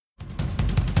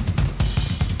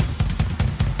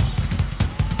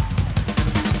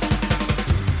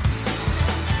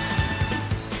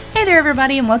Hey there,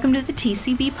 everybody, and welcome to the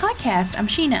TCB podcast. I'm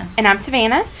Sheena. And I'm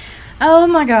Savannah. Oh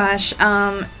my gosh,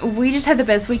 we just had the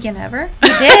best weekend ever. We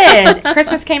did.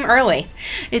 Christmas came early.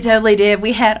 It totally did.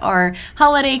 We had our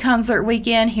holiday concert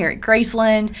weekend here at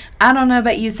Graceland. I don't know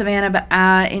about you, Savannah, but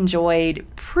I enjoyed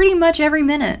pretty much every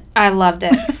minute. I loved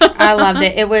it.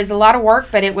 It was a lot of work,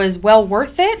 but it was well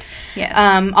worth it.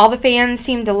 Yes. All the fans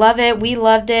seemed to love it. We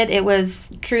loved it. It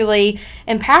was truly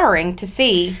empowering to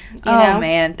see. You know,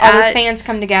 man, all those fans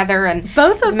come together, and it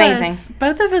was amazing.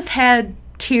 Both of us had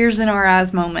tears in our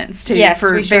eyes moments too, yes,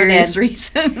 for we sure various did.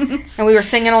 reasons. And we were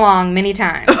singing along many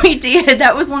times. We did.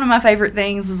 That was one of my favorite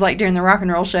things, was like during the rock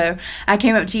and roll show, I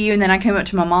came up to you and then I came up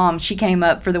to my mom. She came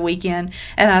up for the weekend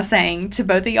and I sang to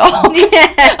both of y'all.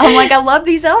 Yeah. I'm like, I love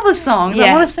these Elvis songs. Yes.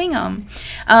 I want to sing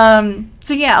them.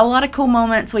 So yeah, a lot of cool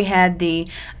moments. We had the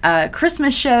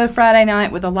Christmas show Friday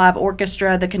night with a live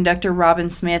orchestra. The conductor, Robin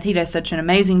Smith, he does such an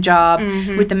amazing job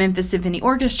with the Memphis Symphony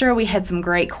Orchestra. We had some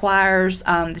great choirs,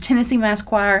 the Tennessee Mass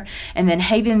Choir, and then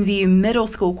Haven View Middle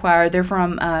School Choir. They're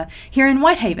from here in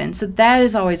Whitehaven, so that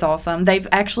is always awesome. They've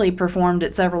actually performed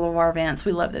at several of our events.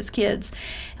 We love those kids.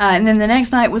 And then the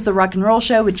next night was the rock and roll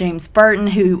show with James Burton,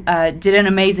 who did an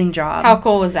amazing job. How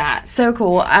cool was that? So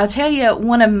cool. I'll tell you,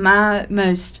 one of my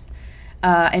most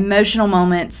emotional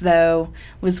moments, though,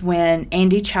 was when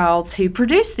Andy Childs, who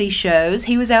produced these shows,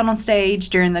 he was out on stage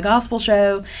during the gospel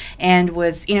show and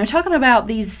was, talking about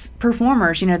these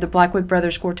performers, the Blackwood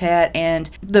Brothers Quartet and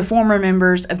the former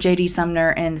members of J.D. Sumner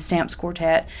and the Stamps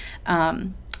Quartet.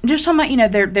 Just talking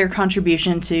about, their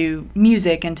contribution to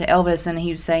music and to Elvis, and he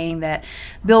was saying that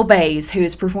Bill Bays, who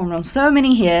has performed on so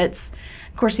many hits,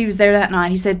 of course, he was there that night.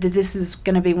 He said that this is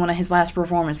going to be one of his last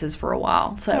performances for a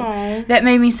while. So that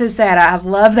made me so sad. I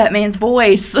love that man's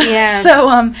voice. Yes. So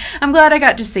I'm glad I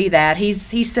got to see that.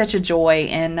 He's such a joy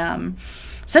and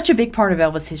such a big part of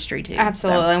Elvis history, too.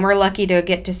 Absolutely. So. And we're lucky to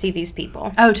get to see these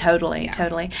people. Oh, totally,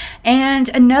 totally. And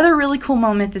another really cool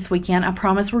moment this weekend, I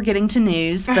promise we're getting to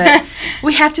news, but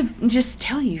we have to just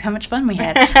tell you how much fun we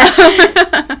had.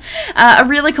 A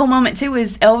really cool moment, too,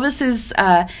 is Elvis's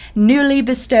newly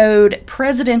bestowed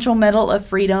Presidential Medal of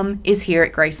Freedom is here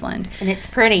at Graceland. And it's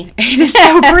pretty. It is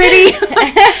so pretty.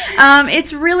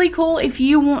 It's really cool. If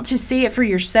you want to see it for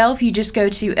yourself, you just go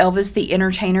to Elvis the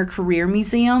Entertainer Career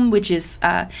Museum, which is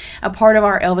a part of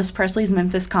our Elvis Presley's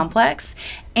Memphis complex.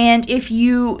 And if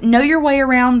you know your way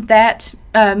around that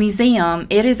museum,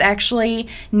 it is actually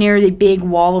near the big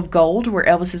wall of gold where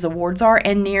Elvis's awards are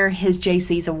and near his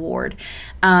JC's award.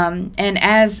 And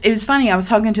as it was funny, I was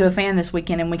talking to a fan this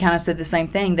weekend and we kind of said the same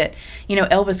thing, that,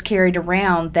 Elvis carried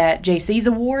around that JC's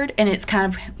award and it's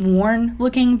kind of worn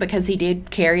looking because he did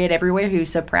carry it everywhere. He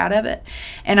was so proud of it.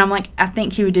 And I'm like, I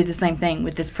think he would do the same thing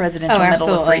with this Presidential Medal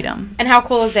of Freedom. And how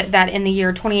cool is it that in the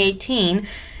year 2018,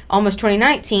 almost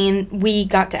 2019, we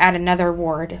got to add another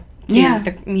award to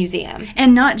the museum.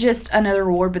 And not just another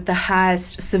award, but the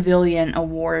highest civilian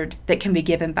award that can be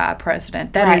given by a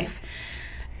president. That is,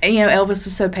 Elvis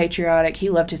was so patriotic. He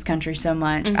loved his country so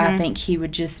much. I think he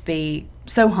would just be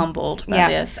so humbled by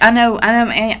this. I know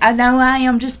I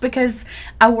am, just because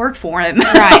I work for him.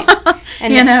 Right.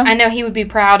 And I know he would be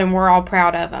proud, and we're all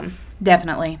proud of him.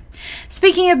 Definitely.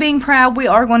 Speaking of being proud, we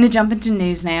are going to jump into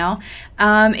news now.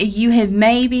 You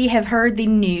have heard the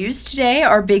news today.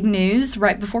 Our big news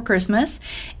right before Christmas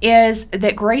is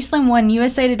that Graceland won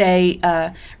USA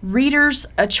Today Reader's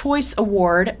Choice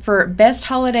Award for Best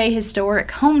Holiday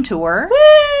Historic Home Tour.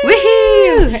 Woo!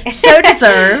 Woohoo! So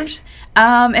deserved.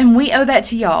 And we owe that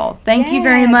to y'all. Thank you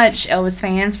very much, Elvis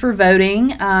fans, for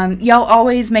voting. Y'all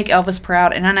always make Elvis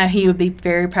proud, and I know he would be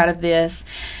very proud of this.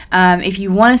 If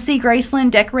you want to see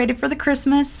Graceland decorated for the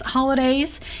Christmas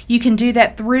holidays, you can do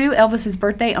that through Elvis's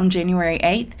birthday on January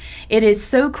 8th. It is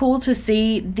so cool to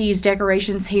see these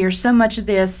decorations here. So much of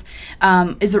this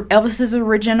is Elvis's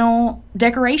original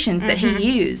decorations that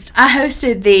he used. I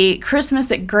hosted the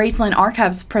Christmas at Graceland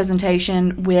Archives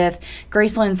presentation with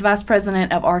Graceland's Vice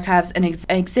President of Archives and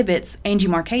Exhibits, Angie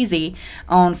Marchese,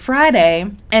 on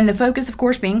Friday, and the focus, of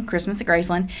course, being Christmas at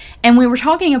Graceland. And we were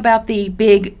talking about the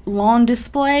big lawn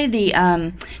display. We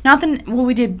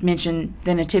did mention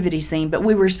the nativity scene, but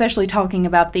we were especially talking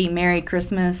about the Merry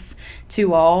Christmas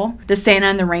to All, the Santa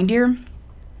and the Reindeer.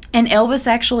 And Elvis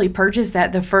actually purchased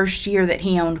that the first year that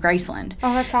he owned Graceland.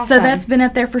 Oh, that's awesome. So that's been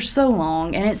up there for so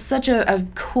long, and it's such a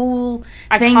cool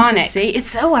thing to see. It's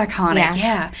so iconic,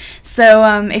 yeah. So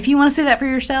if you want to see that for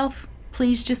yourself,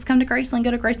 please just come to Graceland.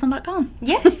 Go to Graceland.com.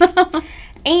 Yes.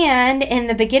 And in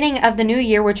the beginning of the new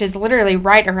year, which is literally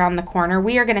right around the corner,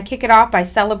 we are going to kick it off by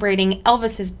celebrating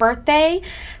Elvis's birthday.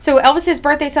 So Elvis's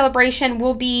birthday celebration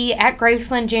will be at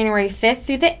Graceland January 5th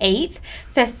through the 8th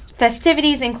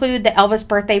Festivities include the Elvis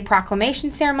Birthday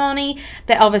Proclamation Ceremony,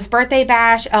 the Elvis Birthday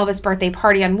Bash, Elvis Birthday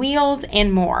Party on Wheels,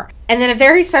 and more. And then a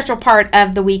very special part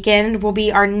of the weekend will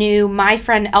be our new My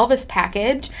Friend Elvis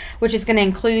package, which is going to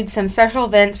include some special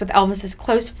events with Elvis's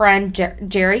close friend,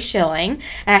 Jerry Schilling.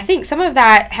 And I think some of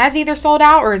that has either sold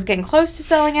out or is getting close to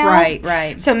selling out.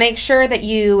 Right. So make sure that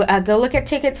you go look at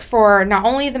tickets for not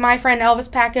only the My Friend Elvis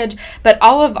package, but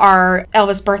all of our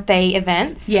Elvis birthday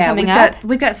events coming up.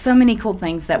 We've got so many cool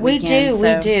things that weekend.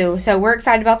 We do. So we're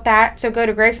excited about that. So go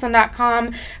to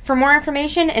Graceland.com for more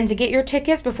information and to get your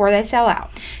tickets before they sell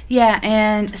out. Yeah,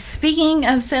 and speaking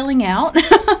of selling out,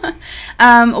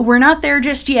 we're not there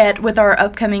just yet with our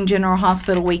upcoming General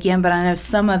Hospital weekend, but I know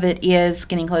some of it is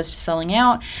getting close to selling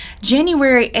out.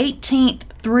 January 18th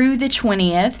through the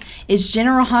 20th is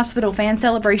General Hospital Fan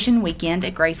Celebration Weekend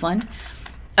at Graceland.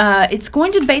 It's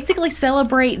going to basically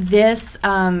celebrate this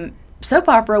soap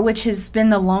opera, which has been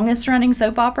the longest running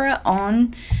soap opera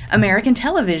on American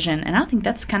television, and I think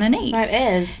that's kind of neat. That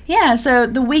is. Yeah, so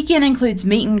the weekend includes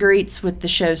meet and greets with the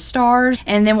show's stars,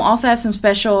 and then we'll also have some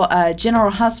special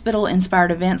General Hospital inspired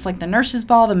events like the Nurses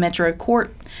Ball, the Metro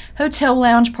Court Hotel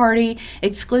Lounge Party,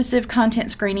 exclusive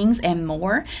content screenings, and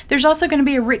more. There's also going to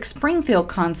be a Rick Springfield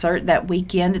concert that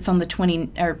weekend. It's on the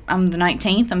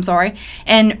 19th, I'm sorry.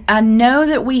 And I know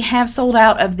that we have sold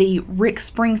out of the Rick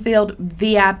Springfield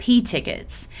VIP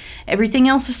tickets. Everything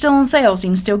else is still on sale, so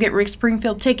you can still get Rick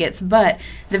Springfield tickets, but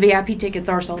the VIP tickets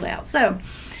are sold out. So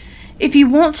if you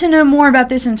want to know more about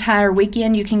this entire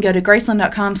weekend, you can go to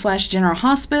graceland.com/General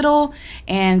Hospital,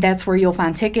 and that's where you'll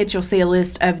find tickets. You'll see a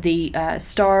list of the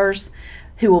stars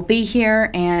who will be here,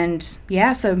 and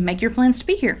yeah, so make your plans to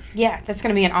be here. Yeah, that's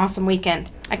going to be an awesome weekend.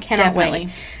 I cannot Definitely.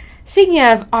 wait. Speaking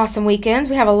of awesome weekends,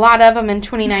 we have a lot of them in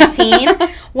 2019.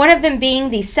 One of them being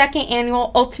the second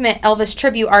annual Ultimate Elvis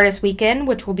Tribute Artist Weekend,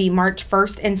 which will be March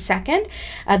 1st and 2nd.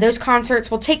 Those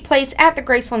concerts will take place at the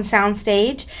Graceland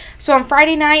Soundstage. So on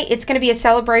Friday night, it's going to be a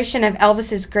celebration of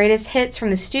Elvis's greatest hits from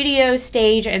the studio,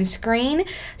 stage, and screen,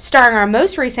 starring our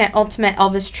most recent Ultimate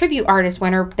Elvis Tribute Artist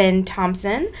winner, Ben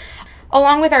Thompson,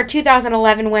 along with our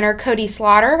 2011 winner, Cody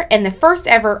Slaughter, and the first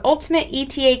ever Ultimate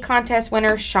ETA contest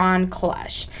winner, Sean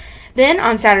Clush. Then,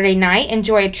 on Saturday night,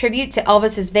 enjoy a tribute to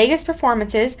Elvis's Vegas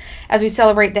performances as we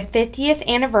celebrate the 50th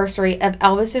anniversary of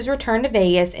Elvis's return to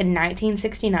Vegas in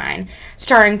 1969,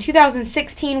 starring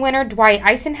 2016 winner Dwight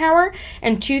Eisenhower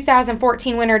and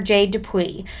 2014 winner Jay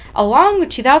Dupuis, along with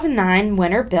 2009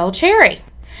 winner Bill Cherry.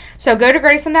 So go to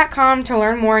Graceland.com to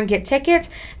learn more and get tickets.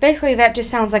 Basically, that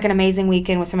just sounds like an amazing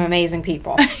weekend with some amazing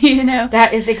people. You know,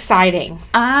 that is exciting.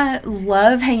 I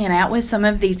love hanging out with some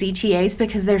of these ETAs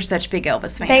because they're such big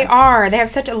Elvis fans. They are. They have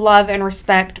such a love and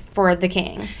respect for the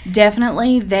king.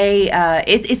 Definitely. They.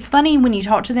 It's funny when you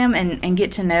talk to them and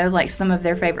get to know like some of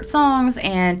their favorite songs,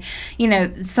 and you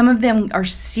know some of them are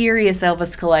serious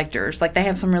Elvis collectors. Like they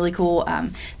have some really cool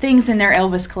things in their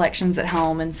Elvis collections at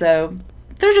home, and so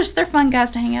they're fun guys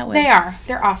to hang out with. They are.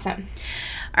 They're awesome.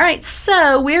 All right,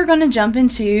 so we're going to jump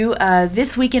into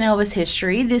This Week in Elvis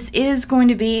History. This is going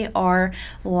to be our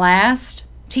last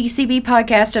TCB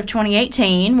podcast of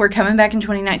 2018. We're coming back in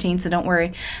 2019, so don't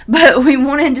worry. But we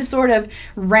wanted to sort of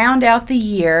round out the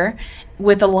year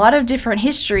with a lot of different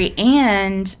history,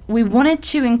 and we wanted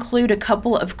to include a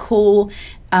couple of cool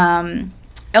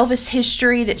Elvis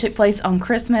history that took place on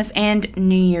Christmas and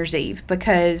New Year's Eve,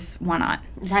 because why not?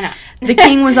 Why not? The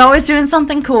king was always doing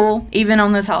something cool, even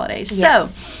on those holidays.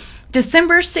 Yes. So,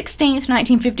 December 16th,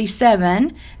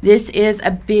 1957, this is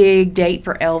a big date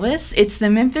for Elvis. It's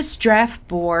the Memphis Draft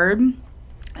Board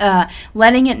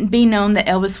letting it be known that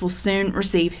Elvis will soon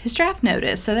receive his draft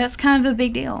notice. So that's kind of a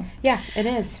big deal. Yeah, it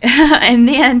is. And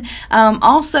then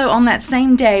also on that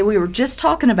same day, we were just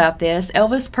talking about this,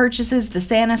 Elvis purchases the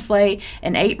Santa sleigh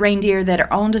and 8 reindeer that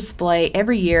are on display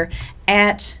every year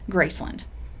at Graceland.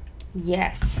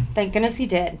 Yes, thank goodness he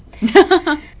did.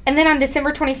 And then on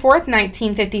December 24th,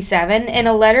 1957, in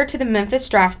a letter to the Memphis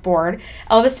Draft Board,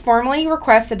 Elvis formally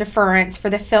requests a deference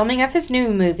for the filming of his new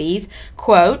movies,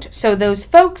 quote, so those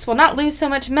folks will not lose so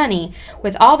much money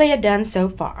with all they had done so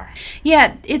far.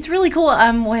 Yeah, it's really cool.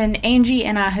 When Angie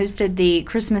and I hosted the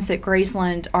Christmas at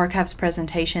Graceland Archives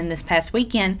presentation this past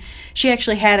weekend, she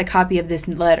actually had a copy of this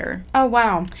letter. Oh,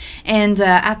 wow. And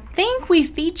I think we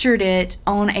featured it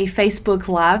on a Facebook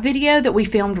Live video that we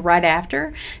filmed right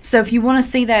after. So if you want to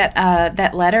see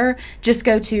that letter, just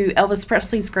go to Elvis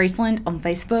Presley's Graceland on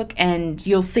Facebook, and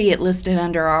you'll see it listed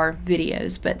under our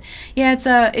videos. But yeah,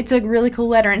 it's a really cool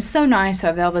letter, and it's so nice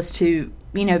of Elvis to,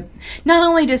 you know, not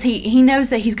only does he knows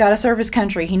that he's got to serve his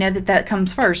country, he knows that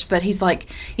comes first, but he's like,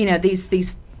 you know,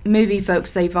 these movie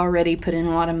folks, they've already put in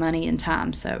a lot of money and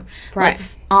time, so Right.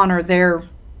 let's honor their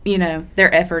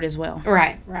effort as well.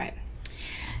 Right, right.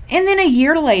 And then a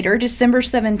year later, December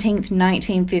 17th,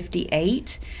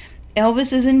 1958,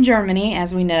 Elvis is in Germany,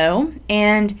 as we know,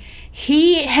 and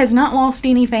he has not lost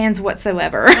any fans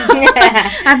whatsoever.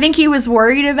 I think he was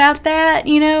worried about that,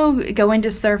 going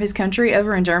to serve his country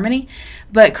over in Germany.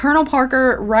 But Colonel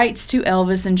Parker writes to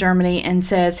Elvis in Germany and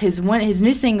says his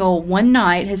new single, One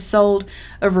Night, has sold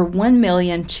over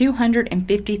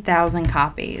 1,250,000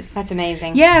 copies. That's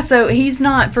amazing. Yeah, so he's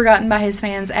not forgotten by his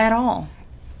fans at all.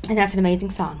 And that's an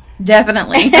amazing song.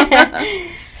 Definitely.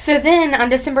 So then, on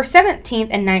December 17th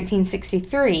in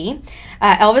 1963,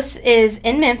 Elvis is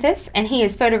in Memphis, and he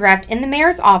is photographed in the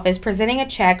mayor's office presenting a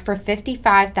check for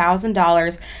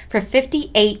 $55,000 for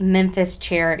 58 Memphis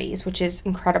charities, which is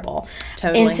incredible.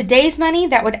 Totally. In today's money,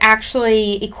 that would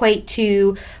actually equate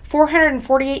to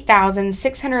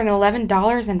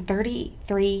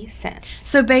 $448,611.33.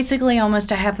 So basically almost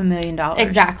 $500,000.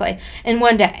 Exactly. In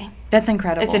one day. That's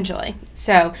incredible. Essentially.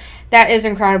 So that is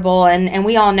incredible, and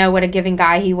we all know what a giving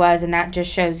guy he was, and that just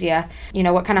shows you,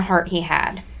 what kind of heart he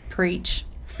had. Preach.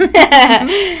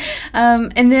 And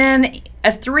then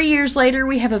 3 years later,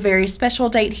 we have a very special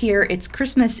date here. It's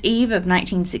Christmas Eve of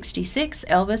 1966.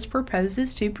 Elvis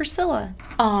proposes to Priscilla.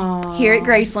 Aww. Here at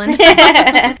Graceland.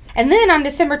 And then on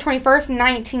December 21st,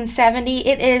 1970,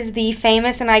 it is the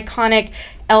famous and iconic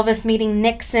Elvis meeting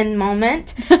Nixon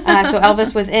moment. So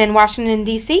Elvis was in Washington,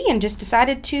 D.C. and just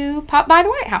decided to pop by the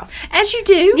White House. As you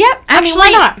do. Yep. Actually,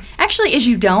 why not? Actually, as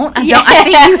you don't. I Yeah. think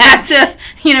you have to,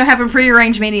 have a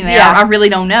prearranged meeting there. Yeah. I really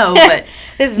don't know, but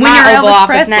This is when my you're Oval Elvis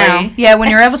Office Presley, now. yeah, when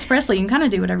you're Elvis Presley, you can kind of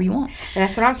do whatever you want.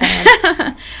 That's what I'm saying.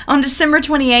 On December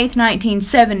 28th,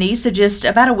 1970, so just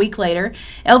about a week later,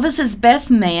 Elvis is best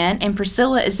man and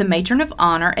Priscilla is the matron of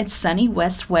honor at Sonny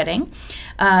West's wedding.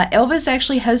 Elvis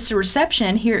actually hosts a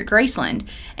reception here at Graceland,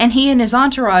 and he and his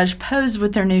entourage pose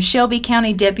with their new Shelby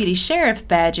County Deputy Sheriff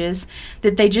badges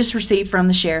that they just received from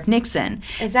the Sheriff Nixon.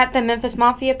 Is that the Memphis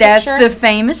Mafia That's picture? the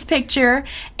famous picture,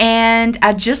 and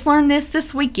I just learned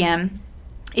this weekend.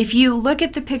 If you look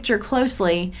at the picture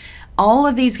closely, all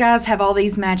of these guys have all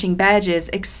these matching badges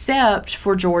except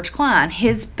for George Klein.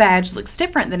 His badge looks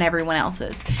different than everyone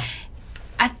else's.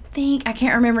 I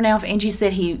can't remember now if Angie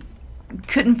said he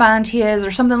couldn't find his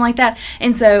or something like that.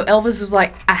 And so Elvis was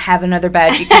like, I have another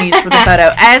badge you can use for the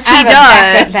photo, as he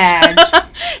does. Badge.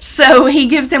 So he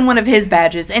gives him one of his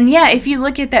badges. And yeah, if you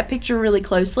look at that picture really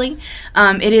closely,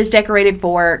 it is decorated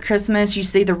for Christmas. You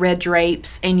see the red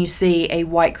drapes and you see a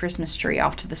white Christmas tree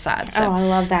off to the side. So Oh, I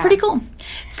love that. pretty cool.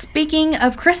 Speaking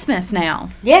of Christmas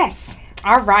now. Yes.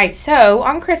 All right. So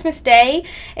on Christmas Day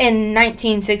in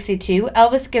 1962,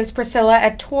 Elvis gives Priscilla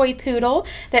a toy poodle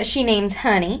that she names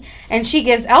Honey, and she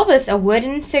gives Elvis a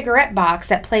wooden cigarette box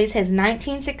that plays his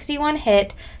 1961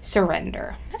 hit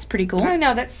Surrender. That's pretty cool. I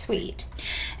know, that's sweet.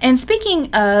 And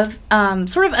speaking of I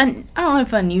don't know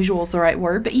if unusual is the right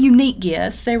word, but unique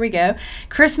gifts, there we go.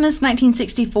 Christmas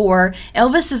 1964,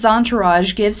 Elvis's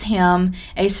entourage gives him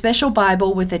a special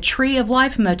Bible with a tree of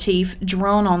life motif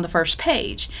drawn on the first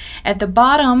page. At the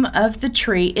bottom of the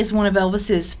tree is one of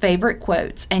Elvis's favorite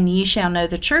quotes, and ye shall know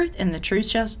the truth, and the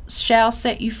truth shall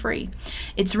set you free.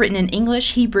 It's written in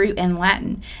English, Hebrew, and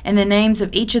Latin, and the names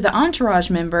of each of the entourage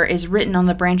member is written on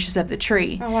the branches of the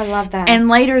tree. Oh, I love that. And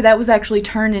later, that was actually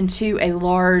turned into a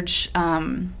large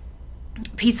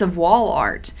piece of wall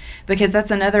art, because that's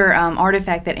another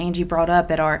artifact that Angie brought up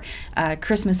at our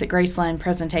Christmas at Graceland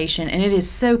presentation, and it is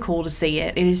so cool to see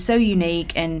it. It is so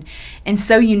unique and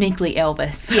so uniquely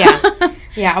Elvis.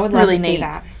 Yeah, I would love Really to see neat.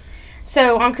 that.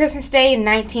 So on Christmas Day in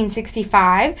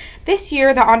 1965, this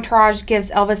year the entourage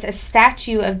gives Elvis a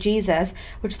statue of Jesus,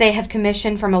 which they have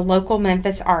commissioned from a local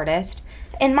Memphis artist.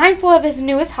 And mindful of his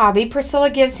newest hobby,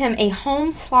 Priscilla gives him a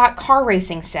home slot car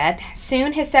racing set.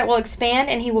 Soon his set will expand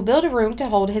and he will build a room to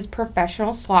hold his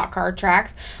professional slot car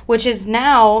tracks, which is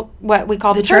now what we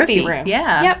call the trophy room.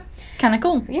 Yeah. Yep. Kind of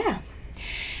cool. Yeah.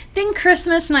 Then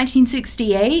Christmas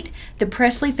 1968, the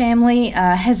Presley family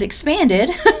has expanded,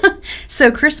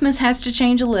 so Christmas has to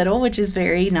change a little, which is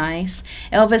very nice.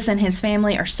 Elvis and his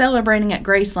family are celebrating at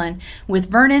Graceland,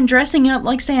 with Vernon dressing up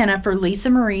like Santa for Lisa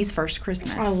Marie's first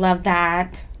Christmas. I love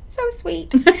that. So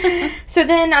sweet. So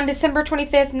then on December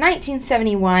 25th,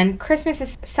 1971, Christmas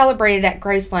is celebrated at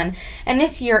Graceland. And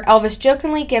this year, Elvis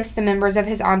jokingly gifts the members of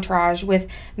his entourage with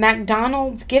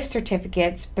McDonald's gift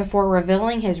certificates before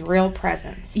revealing his real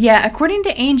presence. Yeah, according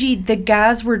to Angie, the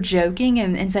guys were joking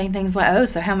and saying things like, oh,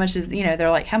 so how much is, they're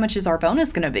like, how much is our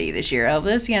bonus going to be this year,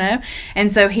 Elvis,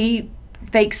 And so he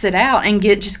fakes it out and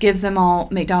just gives them all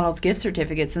McDonald's gift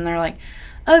certificates. And they're like,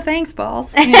 oh, thanks,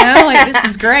 boss. You know, like, this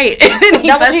is great. And he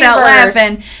Double busts out cheeseburgers.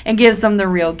 laughing and gives them the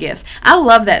real gifts. I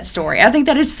love that story. I think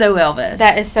that is so Elvis.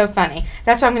 That is so funny.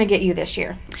 That's what I'm going to get you this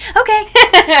year. Okay.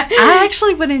 I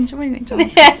actually would enjoy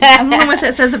McDonald's. I don't know what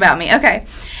that says about me. Okay.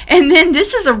 And then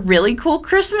this is a really cool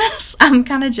Christmas. I'm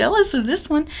kind of jealous of this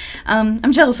one.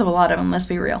 I'm jealous of a lot of them, let's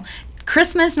be real.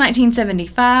 Christmas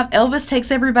 1975, Elvis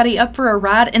takes everybody up for a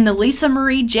ride in the Lisa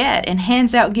Marie jet and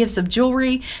hands out gifts of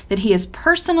jewelry that he has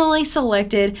personally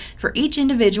selected for each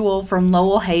individual from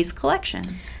Lowell Hayes' collection.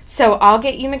 So I'll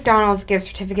get you McDonald's gift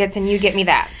certificates and you get me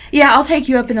that. Yeah, I'll take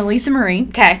you up in the Lisa Marie.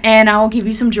 Okay. And I'll give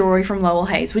you some jewelry from Lowell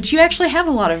Hayes, which you actually have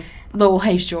a lot of Lowell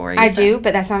Hayes jewelry. I do,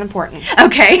 but that's not important.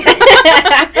 Okay.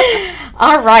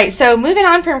 All right, so moving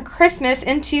on from Christmas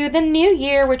into the new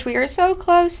year, which we are so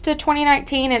close to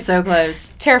 2019. It's so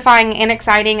close. Terrifying and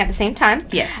exciting at the same time.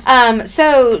 Yes.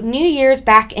 So New Year's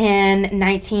back in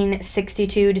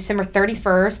 1962, December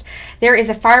 31st, there is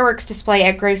a fireworks display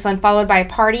at Graceland, followed by a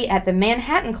party at the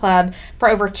Manhattan Club for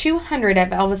over 200 of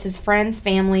Elvis's friends,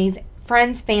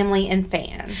 family, and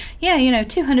fans. Yeah,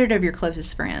 200 of your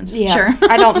closest friends. Yeah. Sure.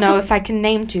 I don't know if I can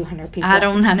name 200 people. I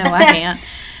know I can't.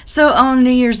 So on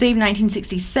New Year's Eve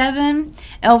 1967,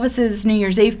 Elvis's New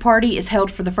Year's Eve party is held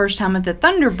for the first time at the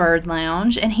Thunderbird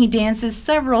Lounge, and he dances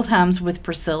several times with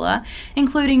Priscilla,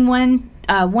 including one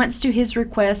once to his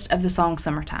request of the song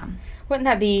Summertime. Wouldn't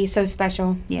that be so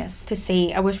special Yes. to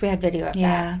see? I wish we had video of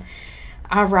Yeah. that.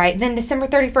 All right. Then December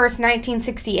 31st,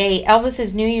 1968,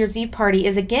 Elvis's New Year's Eve party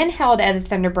is again held at the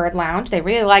Thunderbird Lounge. They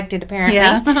really liked it, apparently.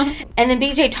 Yeah. And then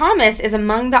B.J. Thomas is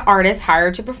among the artists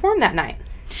hired to perform that night.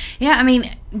 Yeah, I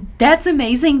mean, that's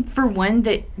amazing for one,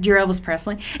 that you're Elvis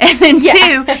Presley. And then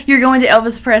two, you're going to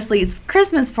Elvis Presley's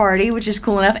Christmas party, which is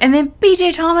cool enough. And then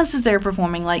B.J. Thomas is there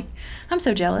performing. Like, I'm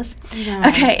so jealous. Yeah.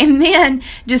 Okay, and then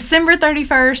December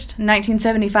 31st,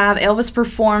 1975, Elvis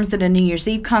performs at a New Year's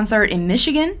Eve concert in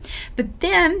Michigan. But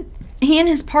then he and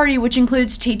his party, which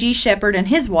includes T.G. Shepherd and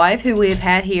his wife, who we have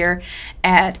had here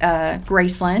at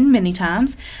Graceland many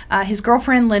times, his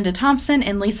girlfriend Linda Thompson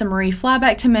and Lisa Marie fly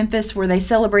back to Memphis, where they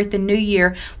celebrate the new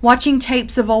year watching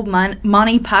tapes of old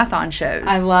Monty Python shows.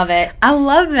 I love it. I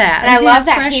love that. And I think love it's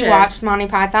that precious. he watched Monty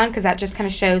Python, because that just kind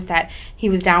of shows that he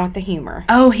was down with the humor.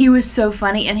 Oh, he was so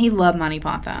funny, and he loved Monty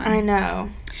Python. I know.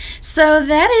 So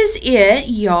that is it,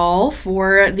 y'all,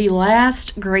 for the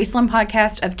last Graceland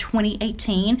podcast of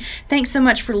 2018. Thanks so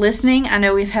much for listening. I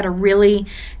know we've had a really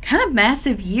kind of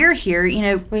massive year here.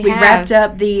 We have. wrapped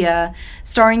up the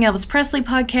Starring Elvis Presley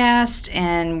podcast,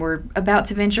 and we're about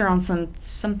to venture on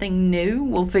something new.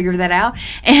 We'll figure that out.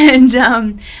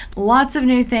 And lots of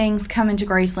new things coming to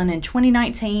Graceland in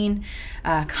 2019.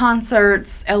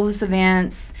 Concerts, Elvis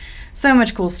events, so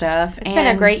much cool stuff. It's been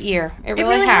a great year. It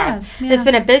really has. Yeah. It's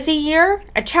been a busy year,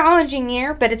 a challenging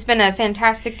year, but it's been a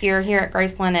fantastic year here at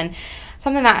Graceland, and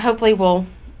something that hopefully will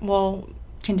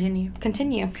Continue.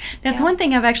 That's Yeah. one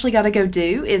thing I've actually got to go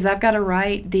do, is I've got to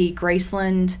write the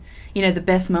Graceland, the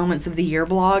best moments of the year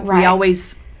blog. Right. We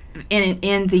always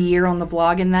end the year on the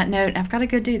blog in that note. I've got to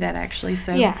go do that, actually.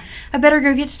 So Yeah. I better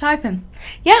go get to typing.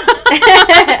 Yeah.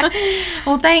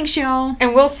 Well, thanks, y'all.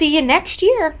 And we'll see you next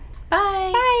year.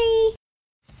 Bye. Bye.